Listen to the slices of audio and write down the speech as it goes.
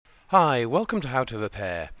Hi, welcome to How to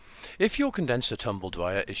Repair. If your condenser tumble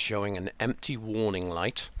dryer is showing an empty warning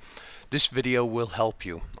light, this video will help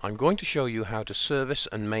you. I'm going to show you how to service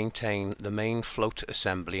and maintain the main float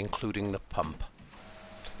assembly, including the pump.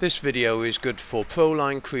 This video is good for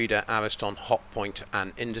Proline, Creda, Ariston, Hotpoint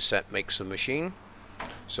and Indesit makes of machine.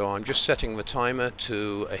 So I'm just setting the timer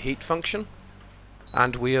to a heat function,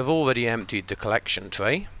 and we have already emptied the collection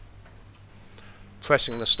tray.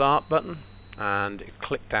 Pressing the start button, and it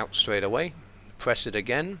clicked out straight away. Press it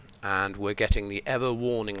again and we're getting the error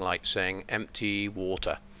warning light saying empty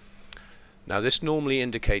water. Now this normally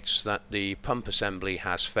indicates that the pump assembly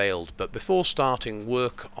has failed, but before starting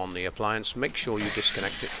work on the appliance, make sure you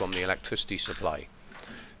disconnect it from the electricity supply.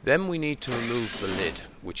 Then we need to remove the lid,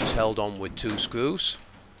 which is held on with 2 screws.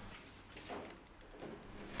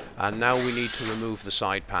 And now we need to remove the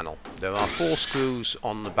side panel. There are 4 screws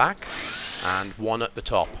on the back and 1 at the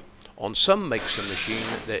top. On some makes of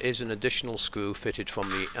machine there is an additional screw fitted from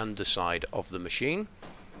the underside of the machine.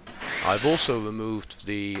 I've also removed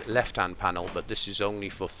the left hand panel, but this is only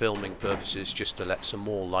for filming purposes, just to let some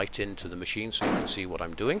more light into the machine so you can see what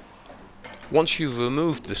I'm doing. Once you've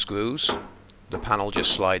removed the screws, the panel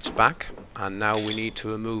just slides back, and now we need to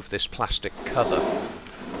remove this plastic cover.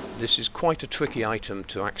 This is quite a tricky item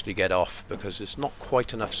to actually get off because there's not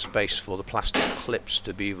quite enough space for the plastic clips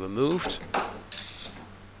to be removed.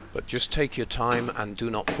 But just take your time and do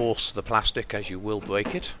not force the plastic, as you will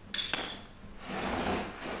break it.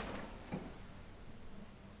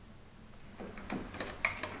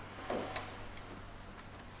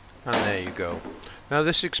 And there you go. Now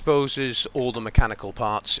this exposes all the mechanical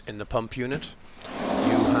parts in the pump unit.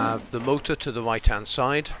 You have the motor to the right hand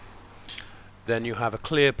side. Then you have a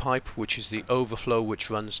clear pipe, which is the overflow which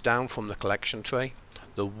runs down from the collection tray.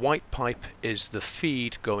 The white pipe is the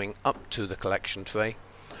feed going up to the collection tray.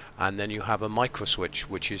 And then you have a micro switch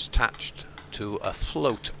which is attached to a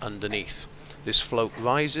float underneath. This float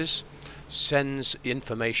rises, sends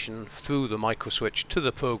information through the micro switch to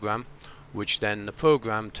the program, which then the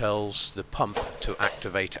program tells the pump to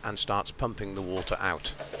activate and starts pumping the water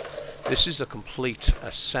out. This is a complete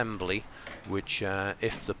assembly which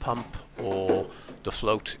if the pump or the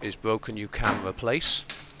float is broken you can replace,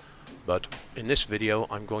 but in this video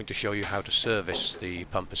I'm going to show you how to service the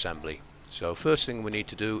pump assembly. So first thing we need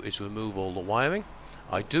to do is remove all the wiring.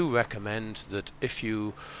 I do recommend that if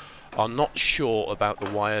you are not sure about the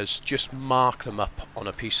wires, just mark them up on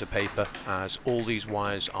a piece of paper, as all these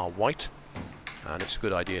wires are white, and it's a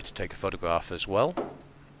good idea to take a photograph as well.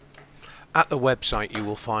 At the website you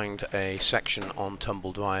will find a section on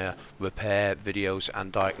tumble dryer repair videos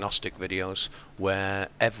and diagnostic videos, where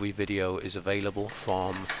every video is available,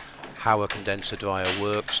 from how a condenser dryer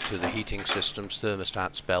works to the heating systems,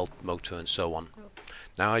 thermostats, belt, motor and so on.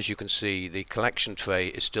 Now as you can see, the collection tray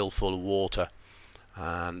is still full of water,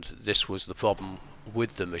 and this was the problem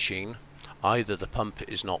with the machine. Either the pump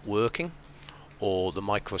is not working, or the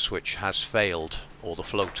micro switch has failed, or the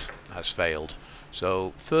float has failed.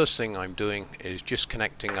 So first thing I'm doing is just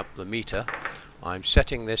connecting up the meter. I'm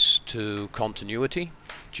setting this to continuity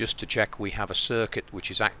just to check we have a circuit which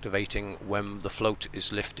is activating when the float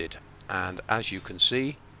is lifted, and as you can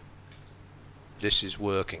see this is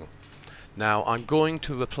working. Now I'm going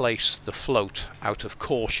to replace the float out of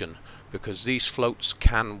caution because these floats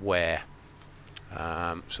can wear,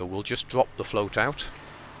 so we'll just drop the float out.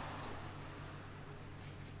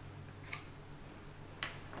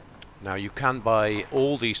 Now you can buy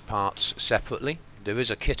all these parts separately. There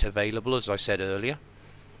is a kit available, as I said earlier,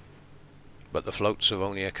 but the floats are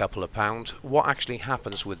only a couple of pounds. What actually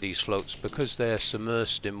happens with these floats, because they're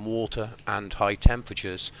submerged in water and high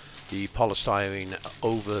temperatures, the polystyrene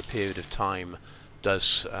over a period of time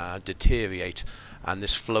does deteriorate, and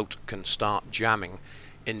this float can start jamming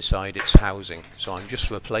inside its housing. So I'm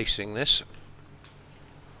just replacing this.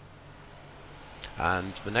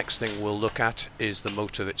 And the next thing we'll look at is the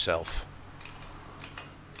motor itself.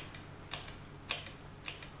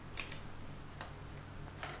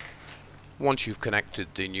 Once you've connected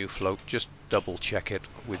the new float, just double check it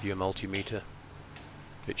with your multimeter.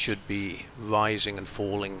 It should be rising and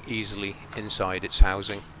falling easily inside its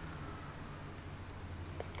housing.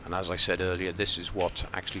 And as I said earlier, this is what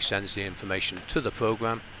actually sends the information to the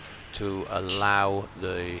program to allow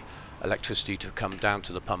the electricity to come down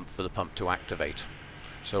to the pump for the pump to activate.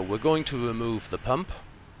 So we're going to remove the pump.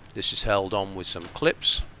 This is held on with some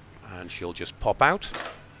clips and she'll just pop out.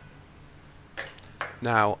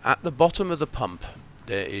 Now at the bottom of the pump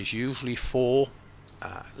there is usually 4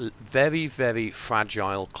 very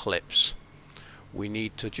fragile clips we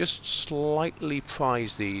need to just slightly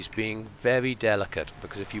prise these, being very delicate,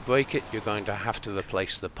 because if you break it you're going to have to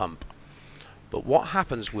replace the pump. But what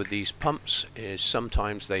happens with these pumps is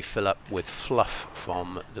sometimes they fill up with fluff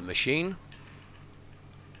from the machine,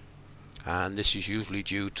 and this is usually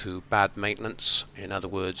due to bad maintenance. In other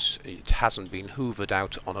words, it hasn't been hoovered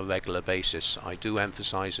out on a regular basis. I do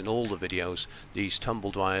emphasize in all the videos, these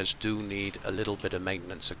tumble dryers do need a little bit of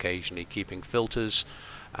maintenance occasionally, keeping filters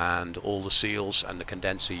and all the seals and the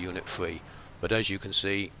condenser unit free. But as you can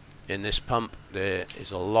see in this pump, there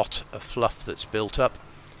is a lot of fluff that's built up,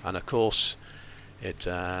 and of course it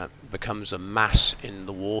becomes a mass in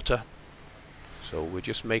the water. So we're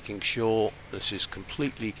just making sure this is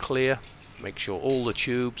completely clear. Make sure all the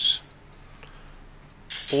tubes.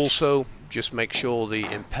 Also, just make sure the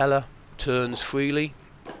impeller turns freely.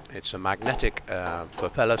 It's a magnetic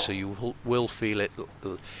propeller, so you will feel it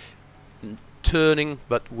turning,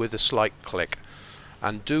 but with a slight click.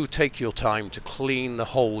 And do take your time to clean the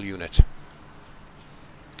whole unit.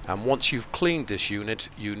 And once you've cleaned this unit,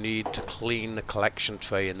 you need to clean the collection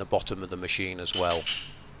tray in the bottom of the machine as well.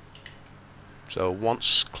 So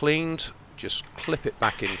once cleaned, just clip it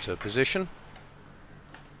back into position.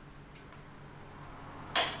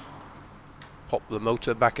 Pop the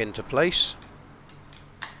motor back into place.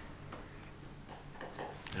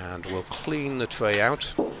 And we'll clean the tray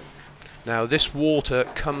out. Now this water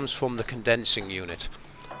comes from the condensing unit.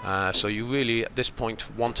 So you really at this point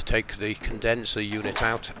want to take the condenser unit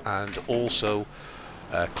out and also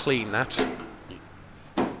clean that.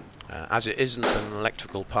 As it isn't an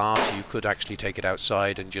electrical part, you could actually take it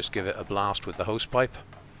outside and just give it a blast with the hose pipe.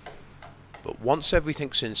 But once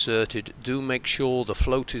everything's inserted, do make sure the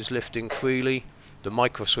float is lifting freely, the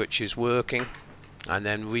micro switch is working, and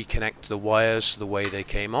then reconnect the wires the way they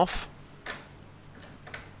came off.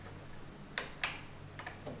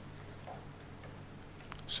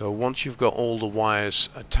 So once you've got all the wires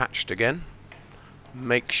attached again,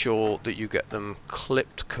 make sure that you get them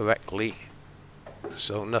clipped correctly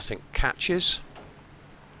so nothing catches.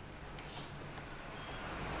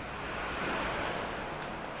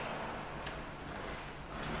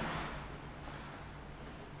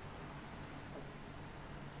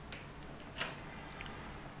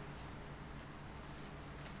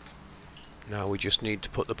 Now we just need to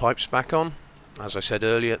put the pipes back on. As I said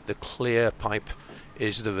earlier, the clear pipe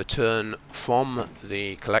is the return from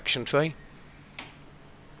the collection tray.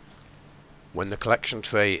 When the collection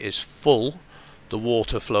tray is full, the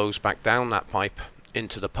water flows back down that pipe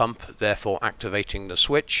into the pump, therefore activating the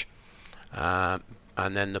switch, and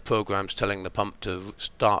then the program's telling the pump to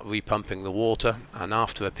start repumping the water, and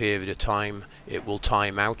after a period of time it will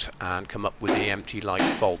time out and come up with the empty light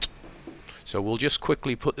fault. So we'll just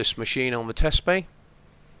quickly put this machine on the test bay,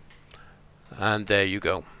 and there you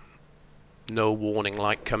go. No warning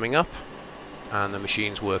light coming up, and the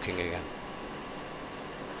machine's working again.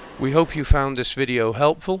 We hope you found this video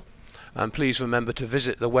helpful, and please remember to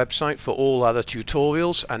visit the website for all other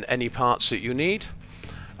tutorials and any parts that you need.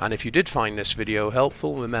 And if you did find this video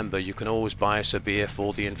helpful, remember you can always buy us a beer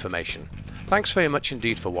for the information. Thanks very much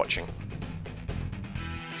indeed for watching.